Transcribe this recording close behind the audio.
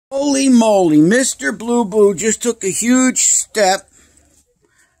Holy moly, Mr. Blue Boo just took a huge step.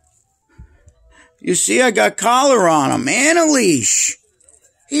 You see, I got collar on him and a leash.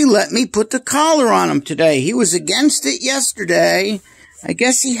 He let me put the collar on him today. He was against it yesterday. I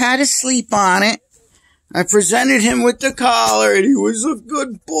guess he had to sleep on it. I presented him with the collar, and he was a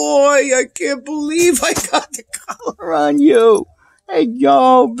good boy. I can't believe I got the collar on you. Hey,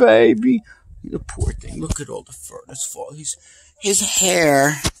 yo, baby. The poor thing. Look at all the fur that's falling. His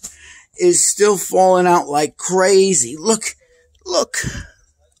hair is still falling out like crazy. Look.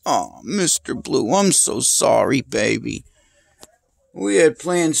 Oh, Mr. Blue, I'm so sorry, baby. We had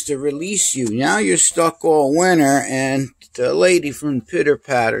plans to release you. Now you're stuck all winter, and the lady from Pitter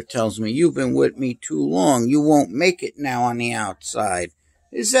Patter tells me you've been with me too long. You won't make it now on the outside.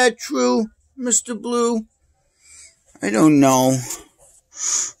 Is that true, Mr. Blue? I don't know.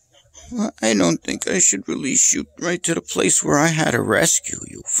 I don't think I should release you right to the place where I had to rescue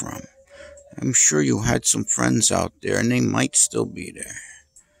you from. I'm sure you had some friends out there, and they might still be there.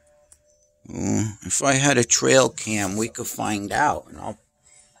 If I had a trail cam, we could find out.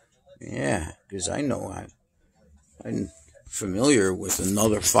 Yeah, because I know I'm familiar with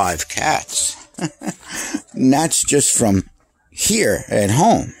another 5 cats. And that's just from here at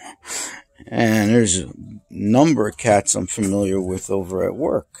home. And there's a number of cats I'm familiar with over at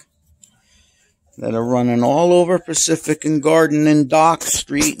work that are running all over Pacific and Garden and Dock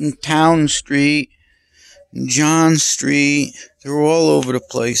Street and Town Street and John Street. They're all over the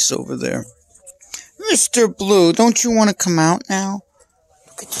place over there. Mr. Blue, don't you want to come out now?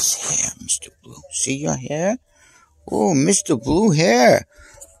 Look at this hair, Mr. Blue. See your hair? Oh, Mr. Blue hair.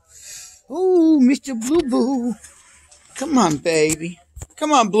 Oh, Mr. Blue Boo. Come on, baby.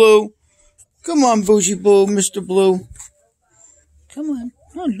 Come on, Blue. Come on, Bougie Boo, Mr. Blue. Come on.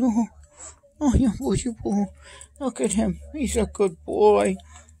 Oh, no. Oh, yeah, Bougie Boo. Look at him. He's a good boy.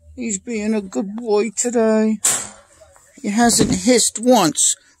 He's being a good boy today. He hasn't hissed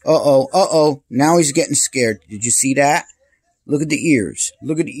once. Uh-oh. Now he's getting scared. Did you see that? Look at the ears.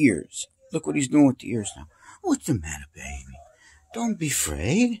 Look at the ears. Look what he's doing with the ears now. What's the matter, baby? Don't be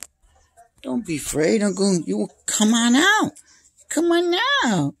afraid. Don't be afraid. Come on out. Come on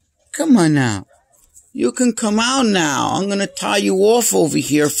now. Come on now. You can come out now. I'm going to tie you off over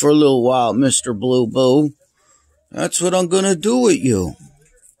here for a little while, Mr. Blue Boo. That's what I'm going to do with you.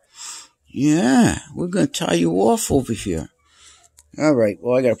 Yeah, we're going to tie you off over here. All right,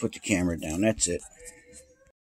 well, I got to put the camera down. That's it.